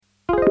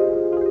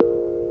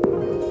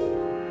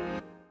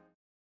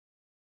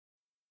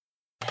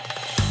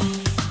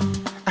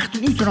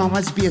انتم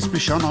اس بي اس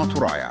بشان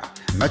ترايا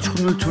ما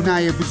تشخنوا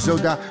التناية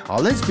بالزودة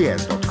على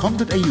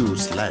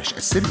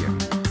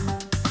sbs.com.au/Assyrian.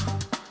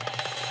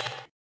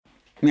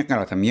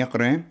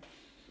 ميقرة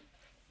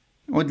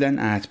ودلن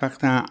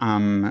أتبقى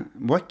عم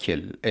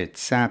وكل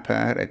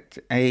سابر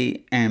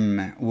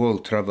AM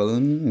World Travel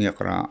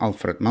ميقرأ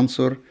ألفريد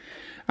منصور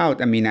أو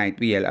أمينايت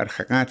بيه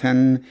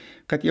الأرخقاتن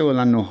قد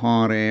يولا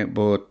النهار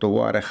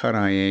بطوار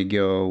خراي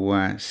جو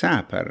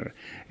سابر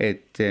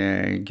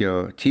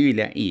جو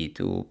تيولا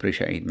إيد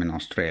وبريشا إيد من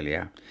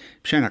أستراليا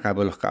بشان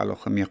قابل قالوا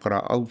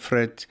ميقرأ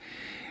ألفريد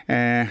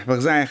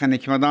بغزاي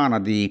خانك مدانا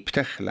دي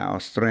بتخلى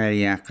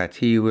أستراليا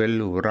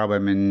قتيول ورابا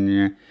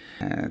من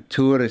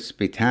تورس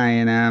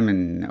بتاينا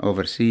من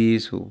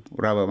overseas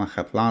ورابا من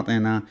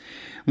خطلاتنا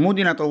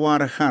مدينة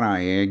طوار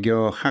خراي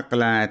جو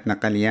حقلة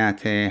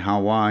نقليات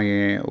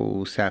هاواي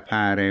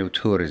وساباري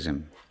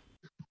وتوريزم.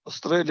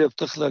 أستراليا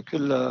بتخلى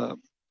كل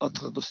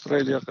أطرد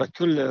أستراليا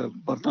كل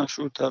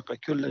برناشوتا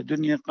كل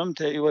دنيا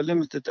قمتها إيوة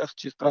لمتت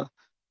أختيقا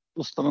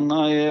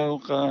أسترنايا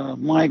وقا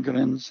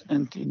مايجرنز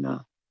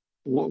أنتينا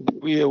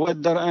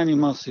ويودر أني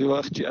ماصي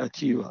وأختي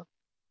أتيوا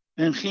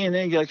إن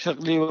خيني جاك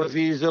شغلي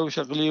فيزا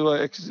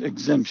وشغلي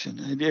إكزمشن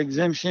هذه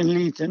إكزمشن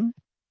ليتن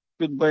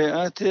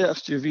بتبيعاتي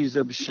أختي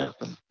فيزا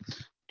بالشغل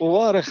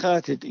طوار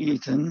خاتت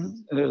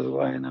إيتن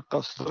وين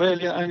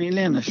أستراليا أني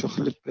لنا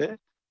شغلت به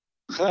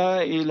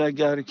خا إلى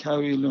جارك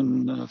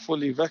هاويلون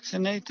fully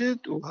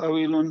vaccinated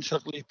وهاويلون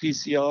شغلي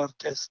PCR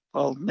test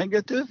called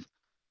negative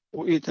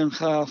وإيتن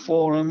خا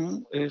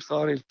فورم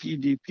خاري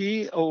PDP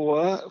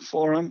أو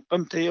فورم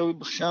قمت يوي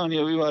بخشان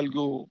يوي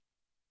والقو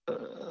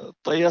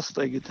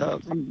طيستا قتها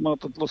قمت ما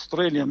تطل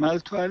أستراليا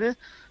مالتو عليه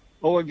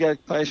هو جاك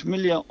بايش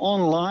مليا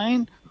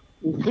أونلاين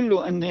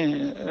وكله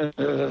أني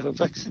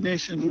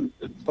vaccination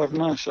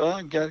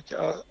برناشا جاك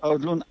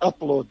أودلون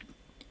أبلود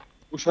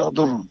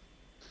وشاضرون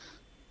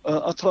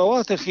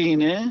أطروات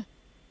خينة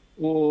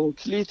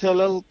وكليتها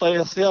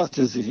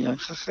للطياسيات زي يعني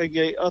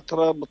خخجي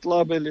أطرى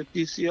بطلابة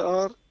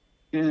للPCR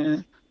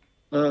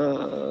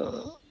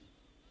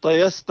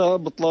طيستا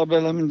بطلابة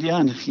لمن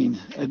ديانة خينة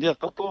أدي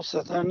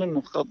قطوسة ثانية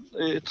إنه قد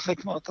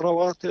تخكم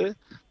أطرواته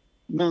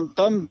من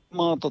قم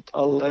ما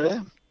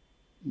تطلع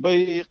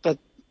بيقت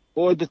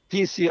ودت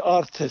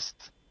PCR تيست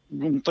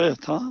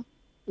قمطيتها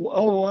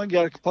وأول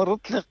جاك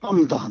برت لي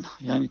قمضانة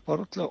يعني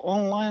برت لي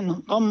أونلاين من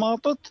قم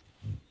ماطت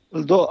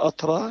الدو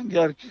أطرا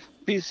جارك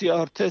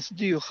PCR تيست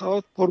ديو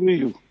خاوت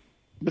بريو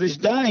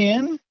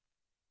برجداين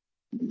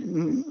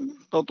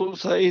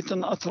قطوسة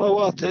إيتن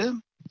أطرواته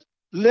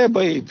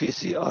لبي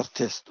PCR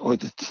تيست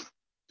أودت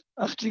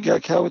أختي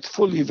جاك هاوت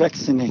fully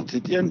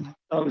vaccinated ين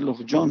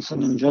هاويلوخ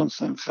جونسون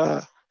جونسون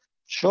خا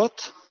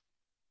شوت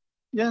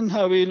ين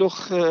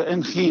هاويلوخ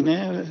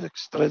انخينة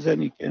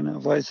اكسترازينيكا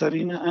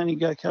فايسرينا أني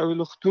جاك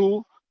هاويلوخ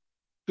تو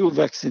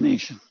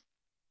vaccination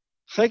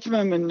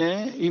خكمة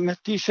منه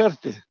يمتي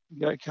شرطه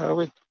جاك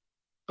هاوت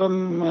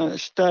قم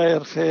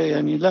اشتاير خي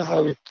يعني لا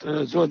هاوت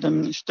زودة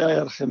من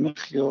اشتاير خي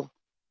مخيو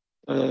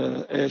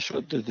ايش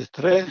ودد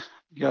تريه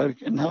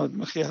جاك ان هاوت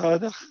مخي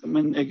هذا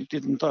من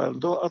اجتيد نطاير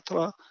دو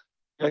اطرا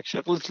جاك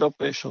شغلت له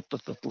بيش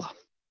تطلع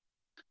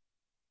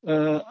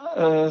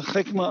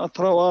خكمة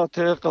اطروات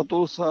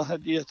قطوصة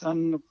هدية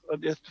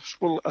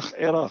شغل اخ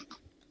عراق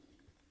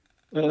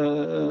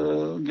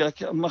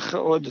جاك مخ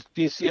ودت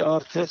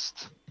PCR تيست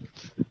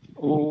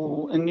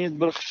واني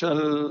برخش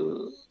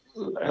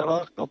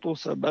العراق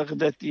قطوسة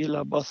بغدادي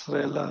إلى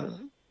بصرة إلى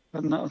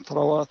أن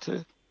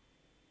أطرواته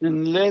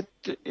إن ليت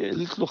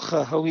لتلخ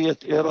هوية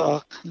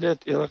العراق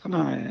ليت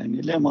عراقنا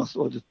يعني ليه ما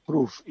صودت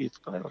بروف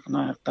إيتقا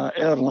عراقنا قا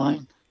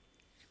إيرلاين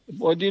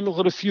بودي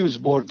لغ ريفيوز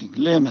بوردينج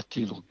ليه ما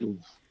تيلغ جو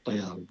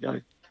طيارة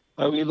يعني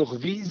هوي لغ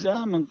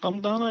فيزا من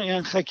قمضانا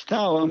يعني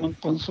خكتاوة من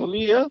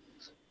قنصلية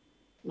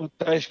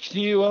وتعيش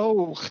كتيوة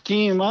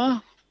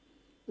وختيمة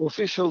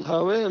وفيشل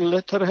هوي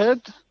اللتر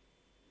هيد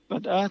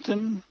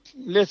بدأتن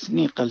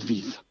لسنيق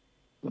الفيزا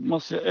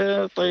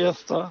مصر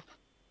طيستا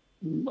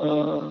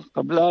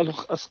قبل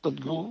أسقط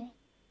جو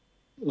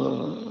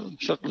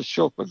شكل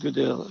الشوبة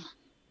قدير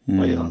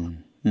طيارة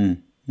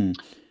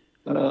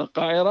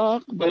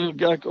قاعراق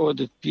بلقاك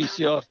أودت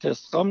PCR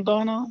تيست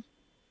قمضانا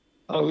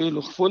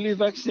أويلو fully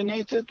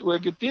vaccinated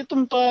وقديت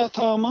مطايا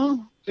تاما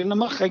لأن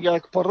ما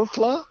خجاك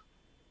برطلة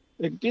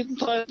قديت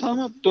مطايا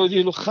تاما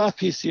بدودي له خا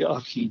PCR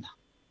خينا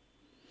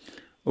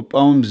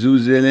وبقوم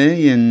بزوزلة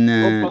ين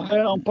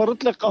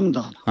برطلة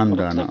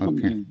قمضانا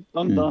أوكي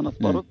قمضانا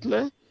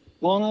برطلة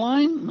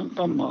أونلاين من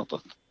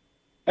قماطت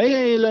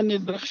أي لأني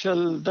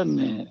برخشل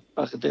دني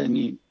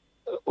أخداني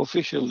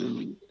official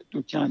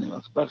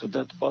دوكاني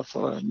بغداد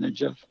بصرة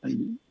النجف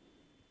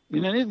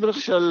يعني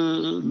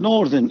برخشل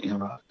northern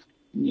Iraq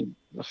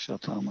برخشل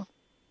تاما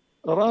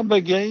رابا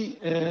جاي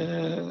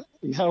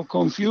have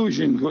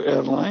confusion جو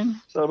airline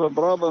سبب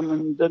رابا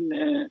من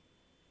دني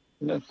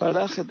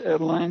فلاخد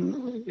ايرلاين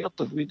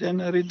يطف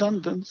بيدنا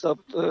redundant سبب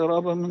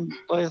رابا من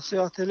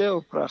طياسيات له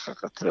وبراخة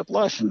قتل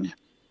 12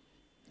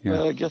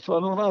 قلت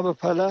له رابا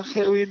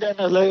فلاخي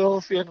ويدنا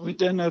لايوف يعني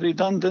ويدنا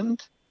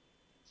redundant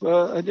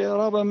فأدي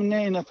رابا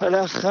منين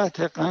فلاخ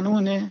خاته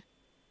قانوني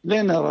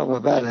لنا رابا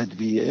بالد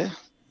بيه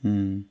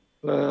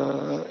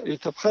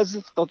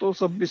يتبخزت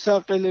قطوصة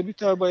بساقة اللي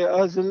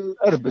بتابع آزل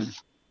أربل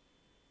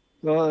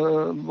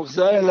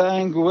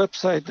فبغزايلا أنجو ويب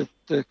سايت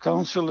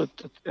كونسولة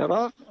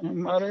العراق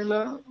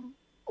ماريلا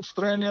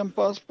Australian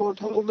passport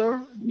holder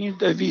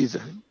need a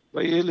visa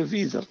بيلا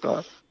فيزا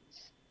قال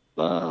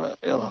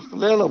العراق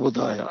ليلة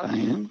بضايع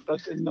عين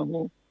قد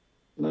إنه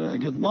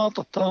قد ما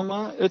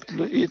تطامة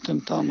اتلو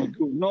ايتن تامة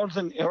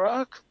Northern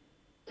Iraq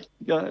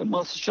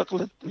ما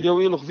شغلت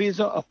جويلو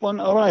فيزا upon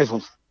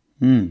arrival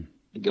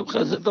قبل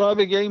خزت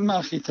رابي جاي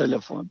ماخي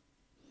تلفون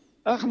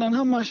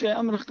اخنا هم شيء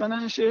امر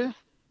قناشه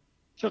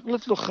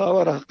شغلت له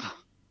خاورق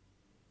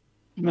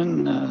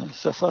من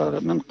سفاره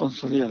من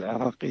قنصليه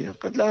العراقيه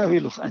قد لا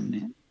ويلو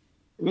خاني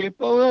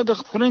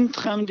ويبودخ برنت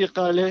خمدي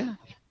قاله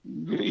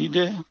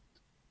بايده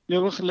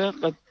يوخله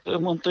قد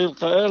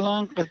منطقه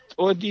ايرلاين قد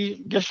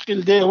اودي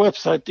قشقل دي ويب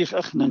سايت تيخ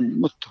اخنا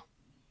متو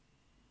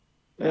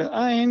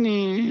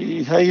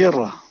عيني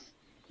هيره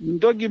من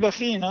دوقي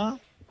بخينا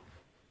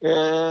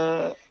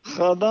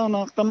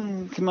خاضانا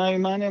قم كما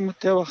يماني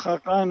متوخى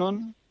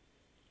قانون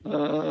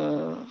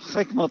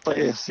حكمة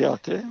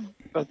طيسياته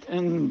قد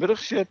إن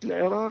برخشة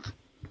العراق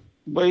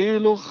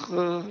بيلوخ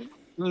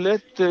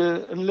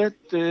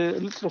لت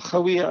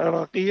خوية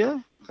عراقية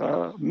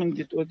من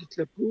دي تودت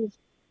لبروف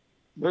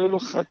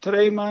بيلوخ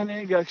خطري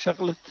ماني قاك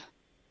شغلت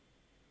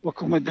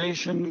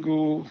وكوميديشن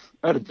جو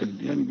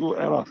أربل يعني جو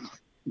عراق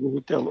جو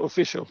هوتيل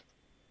أوفيشال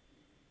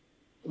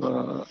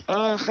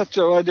أخذت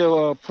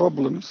جوادي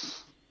بروبلمز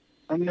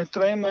أنا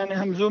تريم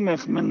أنا هم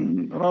زمخ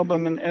من رابع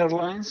من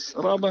إيرلاينز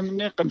رابع من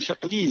نقم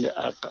شقلية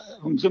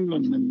هم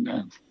زملون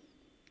من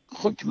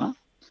خكمة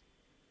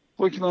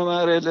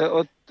ماريلا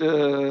أوت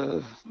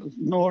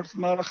نورث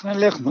ما رخنا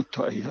ليخ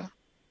متوئيها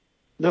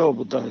لو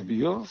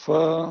بضايبيو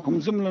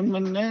فهم زملون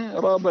من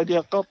رابع دي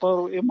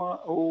قطر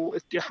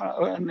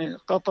واتحاد يعني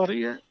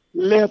قطرية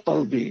لا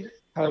طلبي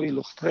هاوي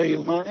الأختري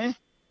ومائه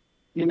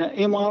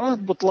هنا إمارات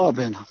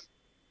بطلابنا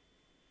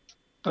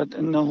قد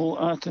إنه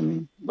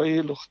آتن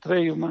بيلو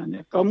اختريو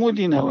ماني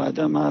قمودنا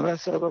وهذا ما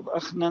سبب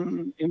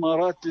أخنا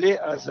إمارات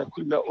لي أزا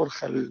كل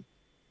أرخل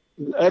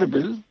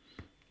الأربل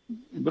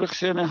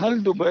برخشنا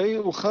هل دبي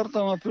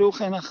وخرطة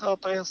مبروخنا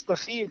خاطة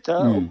يستخيتا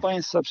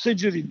وبين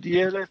سبسجري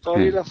ديالي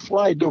قليلة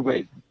فلاي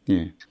دبي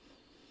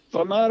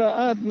فما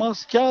رأت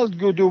ماسكال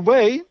جو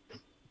دبي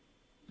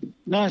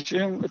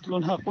ناشم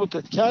اتلونها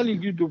قوتت كالي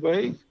جو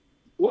دبي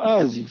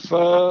وآزي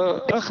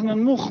فأخنا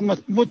المخ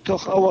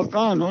متخ أو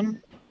قانون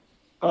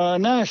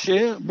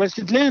ناشئ بس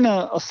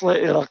لينا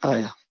أصلا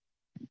إراقية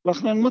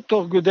لخنا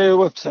نمتوغ قدايا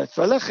ويب سايت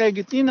فلخا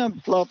قتينا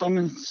بطلاطة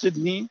من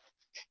سيدني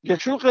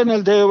شو قينا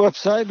لدايا ويب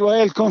سايت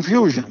وهي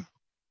الكونفيوجن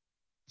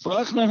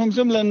فأخنا هم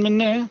زملا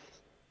منه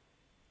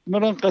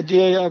مرن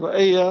قدية يا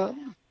بأي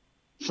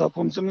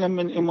صابهم زملا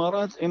من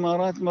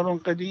إمارات مرن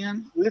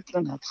قديا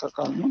لتلن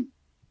هتخقانون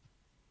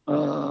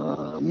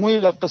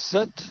مويلة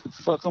قصة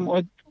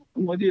فقم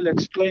مودي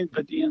الإكسبلين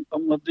قديا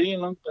قم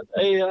مضيلا قد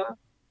أي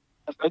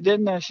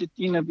قدرنا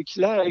شتينا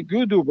بكلاء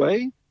جو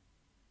دبي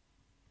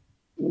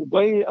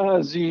وبي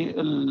آزي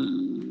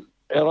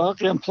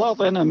العراق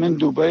ينطلعنا من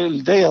دبي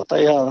لدي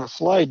طيارة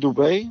فلاي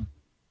دبي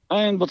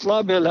أين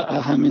بطلابي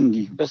لأها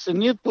مندي بس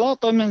إني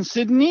طلاطة من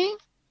سيدني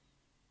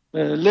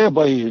ليه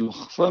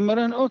بيلخ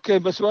فمرن أوكي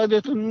بس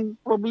وادت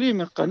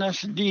بروبليم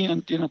قناش دي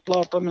أنت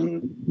نطلاطة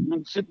من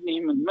سيدني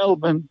من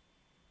ملبن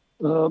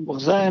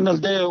بغزاين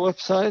لدي ويب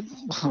سايت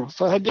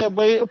فهدي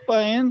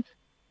باين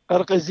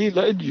أرقزي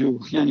لأديو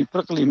يعني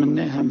برقلي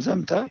منها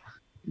همزمتها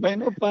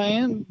بين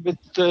أباين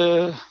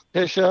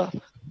بيشا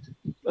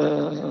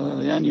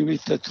يعني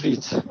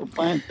ويتتريت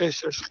أباين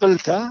بيشا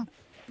شقلتها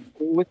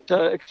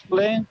وتا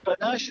اكسبلين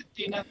قناش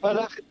الدينا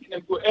فلاخ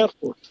الدينا جو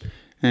ايربورت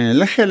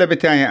لخلا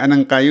بتاعي أنا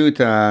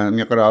نقايوتا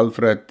ميقرأ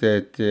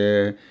ألفرد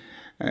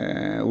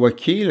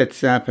وكيلة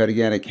سافر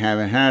جارك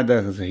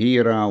هذا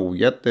ظهيرة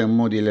ويطي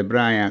مودي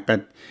لبرايا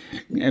قد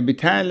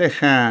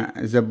بتالخا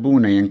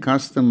زبونة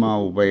ينكاستما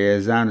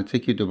وبيزانو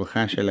تكيتو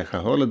بخاشة لخا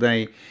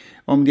هولداي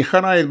دي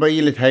خرايط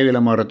بيلت هاي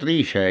لما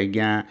ريشة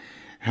إجا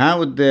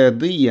هاود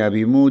ضية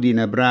بمودي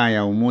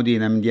نبرايا ومودي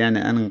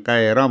نمديانة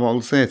أنقاي رابع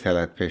الصيت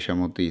هلات بيشا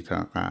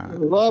مضيطة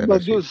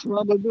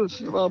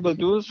رابا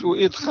دوس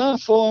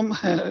وإدخافهم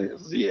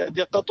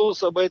دي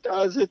قطوصة بيت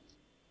عازت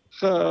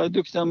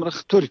دكتور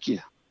مرخ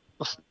تركيا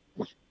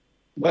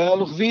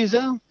بيالوخ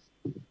فيزا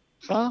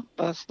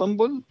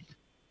اسطنبول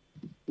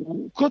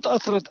وكنت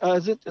أثرت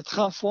آزت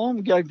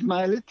اتخافهم قاق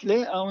مالت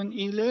لي أو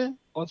إلي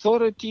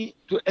authority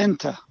to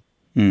enter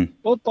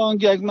وطبعا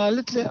قاق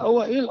مالت لي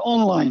أو إل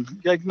أونلاين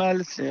قاق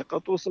مالت لي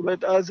قطوصة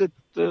بيت آزت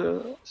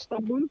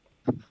اسطنبول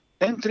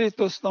entry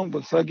to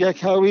اسطنبول فقاق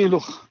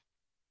هاويلوخ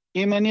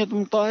إيمانية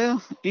مطايا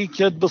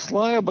إيكاد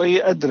بصلايا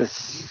بي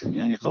أدرس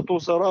يعني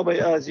قطوصة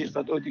رابي آزي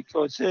قد أودي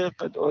كوسي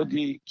قد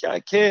أودي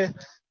كاكي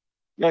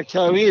يا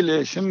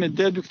كاويل شم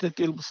الدادو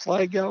كتتي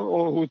البصلايقة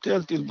أو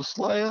هوتيلتي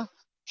البصلاية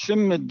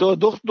شم الدو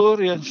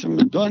دكتور يعني شم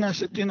الدونا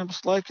شتينا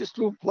بصلاية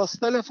كسلو بلس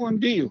تلفون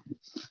ديو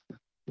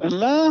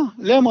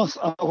لا مص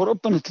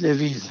أوروبا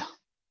نتلفيزا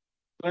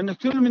لأن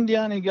كل من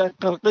دياني قاعد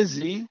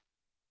قرقزي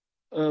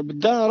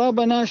بدها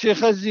رابا ناشي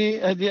خزي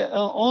هدي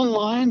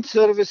اونلاين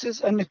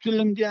سيرفيسز ان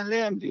كل مديان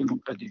لا يمدي من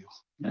قديو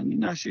يعني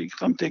ناشي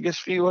قمت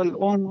قشخي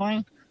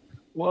والاونلاين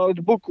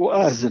وادبوك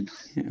وازن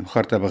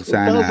وخرطة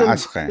بغسانة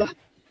أسقى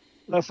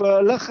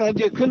فلخ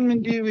هدي كل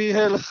من دي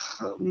وهي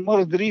لخ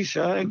مرض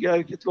ريشة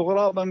قلت له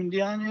غرابة من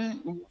دياني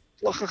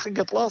لخ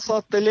خقت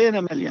لاصات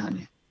تلينا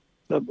ملياني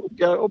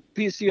قال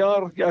بي سي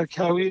ار قال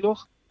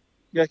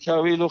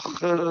كاويلو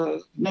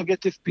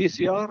نيجاتيف بي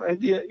سي ار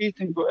هدي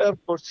ايتنجو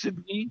ايربورت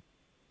سيدني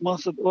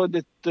ماصد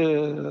اودت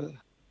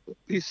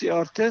بي سي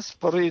ار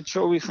تيست بريد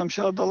شوي $5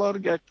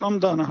 قال كم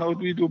دانا هاو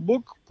دو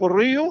بوك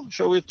بريو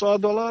شوي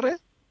 $2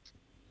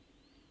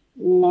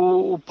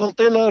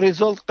 وبلطيلا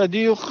ريزولت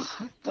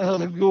قديوخ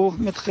رجو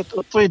متخت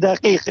طي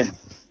دقيقة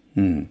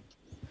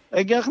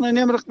اجاخنا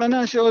نمرق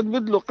مناش اود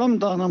بدلو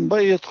قمضانا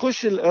مبيت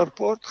خش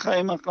الايربورت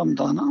خايمة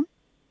قمضانا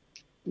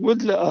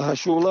ودلقاها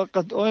شولا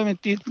قد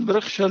اويمتيت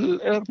برخش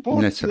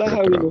الايربورت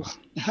لها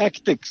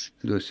هاكتكس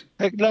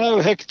هيك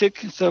لها هكتك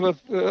سبب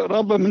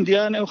رابا من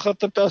ديانة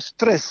وخطبتها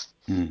ستريس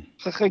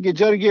خخي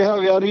جرقيها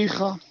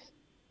وياريخا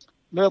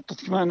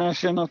بيطت كمان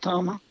عشان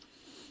تاما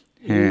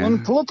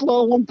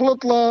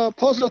ونبلطلا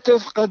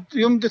بوزيتيف قد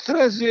يوم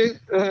دثرازي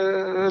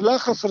لا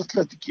خسرت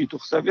لا تكيتو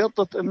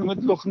خسابيطت انه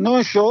مدلوخ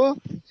نو شو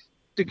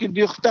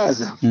تكدي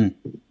يختازه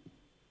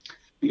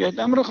يجد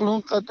امرخلون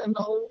قد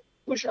انه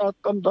خش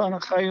اتقم دانا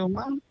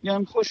خايوما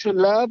يعني خش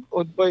اللاب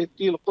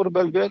ودبيتي القرب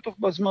البيت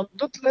بس ما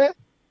ضطله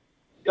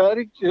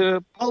ياريك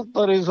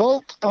بلطة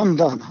ريزولت قم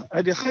دانا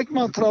هذه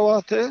حكمة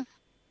ترواته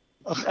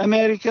اخ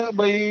امريكا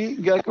بي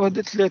قاك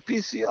ودت له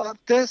بي سي ار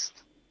تيست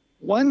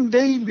one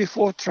day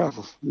before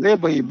travel ليه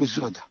بي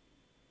بزودة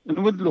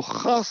نودلو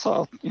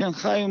خاصة يعني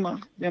خايمة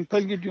يعني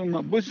بلقد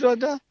يوم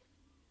بزودة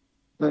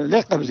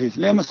ليه قبلي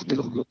ليه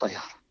مسقلو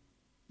طيارة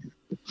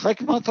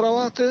حكمة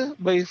رواته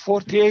بي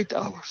 48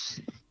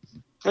 hours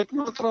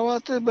حكمة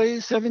رواته بي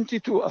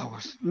 72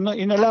 hours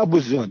إنه لا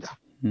بزودة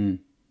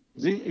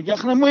زي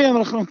احنا مو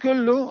يمرخلون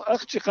كله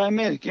اختشق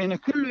امريكا يعني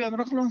كله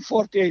يمرخلون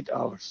 48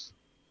 hours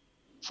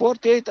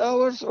 48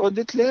 hours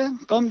ودت له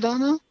قم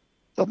دانا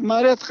طب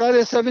ماريت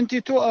خالي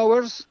 72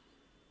 hours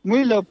مو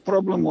له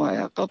بروبلم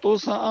وايا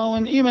قطوسة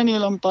آون إيماني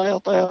لم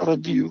طيارة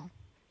ديو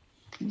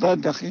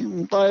ضد أخي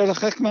مطايرة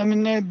خكمة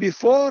مني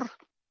before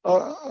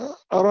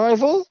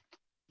arrival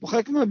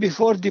وخكمة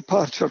before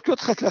departure كنت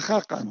خت لخا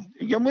قانون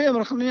مو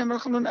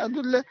يمرخلون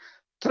أدل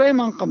تري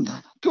من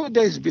قمدان 2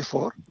 days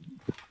before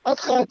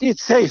أدخاتيت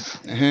سيف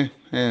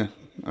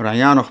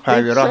رعيانو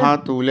خباوي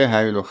راحت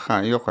ولها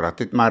يقرأ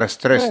تتمار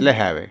ستريس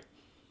لهاوي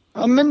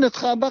من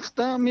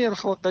تخابقتا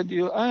ميرخ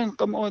وقديو آين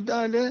قم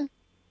أودالي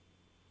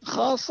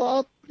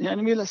خاصة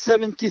يعني ميلا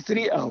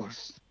 73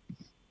 hours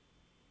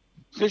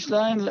خش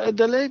لاين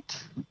لأدليت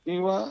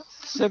ايوا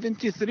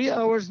 73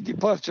 hours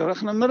departure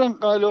احنا مرن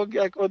قالوا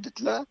قاك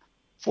ودت له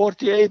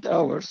 48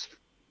 hours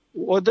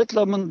ودت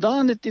له من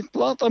دانت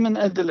تطلاطة من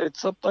أدليت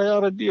سب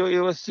طيارة ديو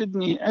ايوا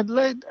سيدني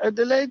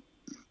أدليت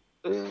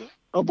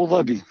أبو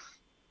ظبي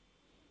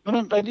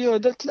مرن قديو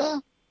ودت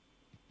له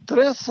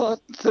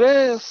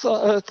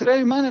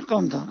تري ماني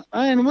قمدان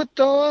اين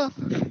متوا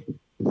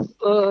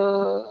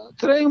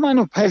تري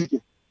مانو بهلقي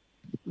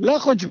لا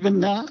خج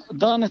بنا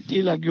دانت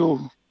الى جو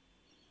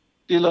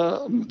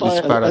الى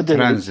مطايا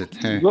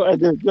ترانزيت جو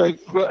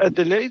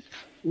ادليت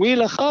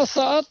ويلا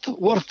خاصات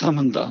ورطه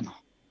من دانا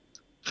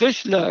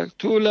خش لا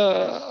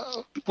تولا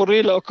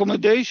بريلا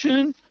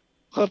اكوموديشن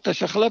خرطة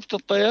شخلبت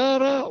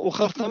الطيارة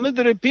وخرطة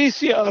مدري بي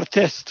سي ار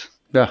تيست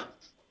ده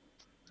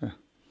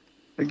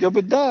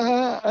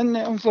قبداها أن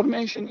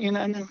انفورميشن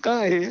إن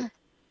نقاية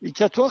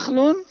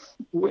يكتوخلون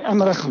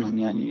وأمرخلون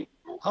يعني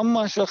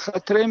هم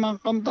شخاتري من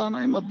قمضان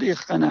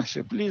يمضيخ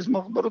قناشة بليز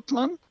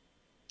مخبرتلن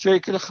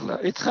شيك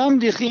الخلا يتخام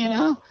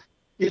ديخينا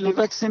إلى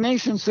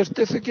vaccination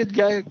certificate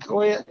جاي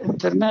كوية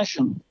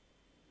international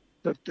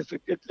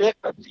certificate ليه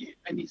قبلي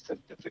أني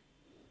certificate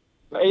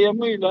فأي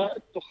ميلا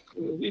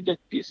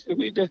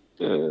ويدت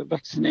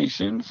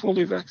vaccination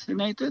fully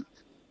vaccinated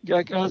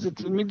جاي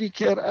كازت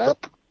الميديكير اب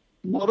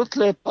مرت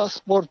له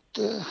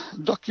باسبورت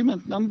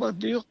دوكيمنت نمبر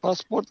ديو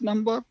باسبورت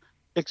نمبر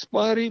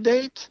اكسبايري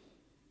ديت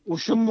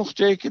وشمخ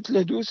جايكت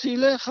لدوسي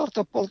له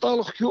خرطة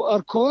بلطالخ كيو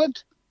ار كود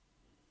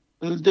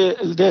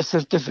الدي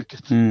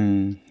سيرتيفيكت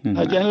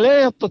هجان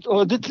لا يبطت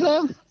اودت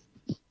له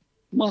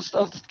ماست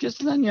ازت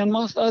كسلن يعني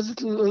ماست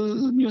ازت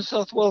النيو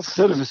ساوث ويلز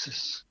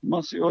سيرفيسز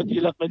ماست يودي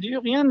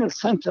لقديو يعني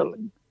السنتر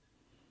لينك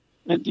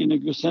انتي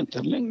نجو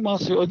سنتر لينك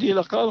ماست يودي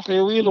لقالخ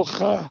يويلو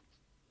خا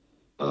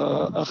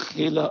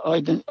أخي لا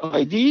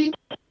اي دي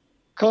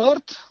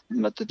كارت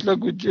ما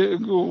تتلاقوا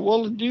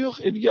والله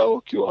ديوخ إدجاو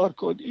كيو آر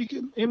كود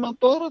إيمان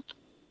طارت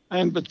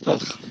عين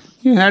بتفخ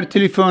هار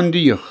تليفون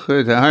ديوخ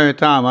هاي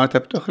تاما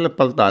تبتخل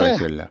بلطالة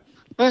كلها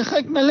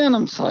خيك ملينا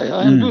مصايا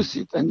عين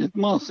دوسي تنت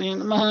ماصين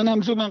ما أنا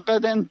مزومن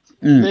قادن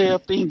لا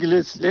يعطي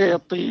إنجليز لا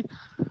يعطي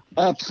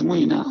أبس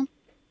موينا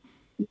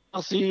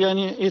ماصي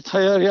يعني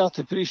يتخير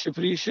يعطي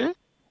بريشة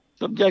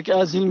تبقاك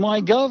ازي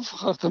ماي جاف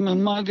خاطر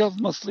من ماي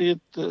جاف مصلية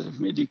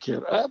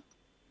ميديكير اب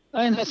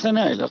اين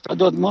سنايلة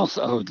قدود ماس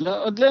اوت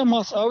لا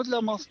ماس اوت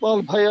لا ماس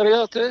طالب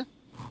هيرياته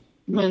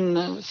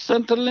من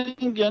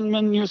سنترلينج يعني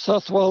من نيو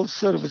ساوث ويلز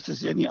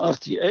سيرفيسز يعني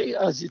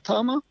RTA ازي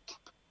تاما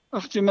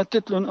اختي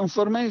متتلون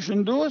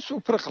انفورميشن دوس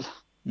وبرقله.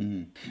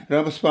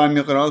 رابس فامي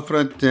قرأ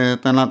ألفرد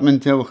طلعت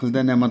منته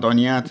وخلدنا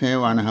مضعنياته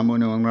وأنا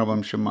هموني ونرابا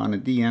مشمان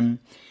الدين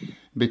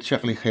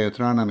بتشغلي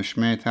خيطرانا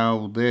مشميتها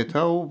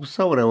وضيتها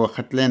وبصورة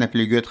وقت لنا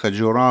بليقوت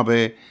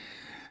خجورابة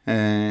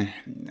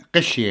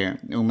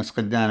قشية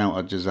ومسقدانة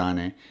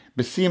وأجزانة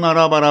بالسيما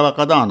رابا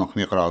قدانوخ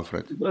ميقرأ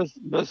ألفرد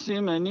بس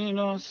سيما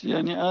نينوس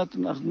يعني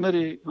آتن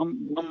أخمري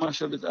هم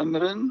شبت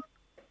أمرن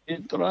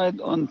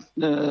يترايد on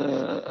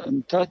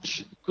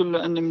touch كل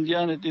أن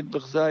مديانة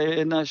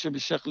بغزاية ناشة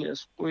بشكل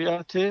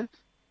أسقوياته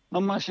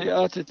أما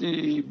شيئات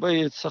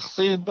بيت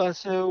سخصية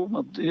باسه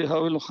ومبدي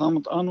هاولو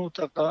خامط أنو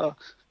تقى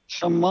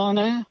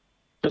شمانة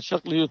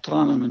بشكل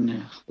يطرانا مني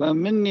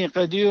فمني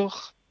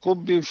قديوخ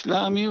قبي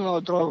وشلامي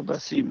وأدراو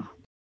باسيمة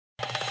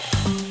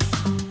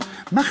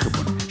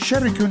مخبن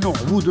شاركونا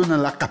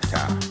عبودنا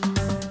لقبتها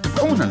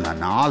تابعونا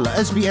لنا على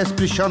SBS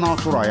بالشانة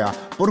ترايا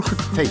برخة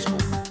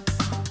فيسبوك.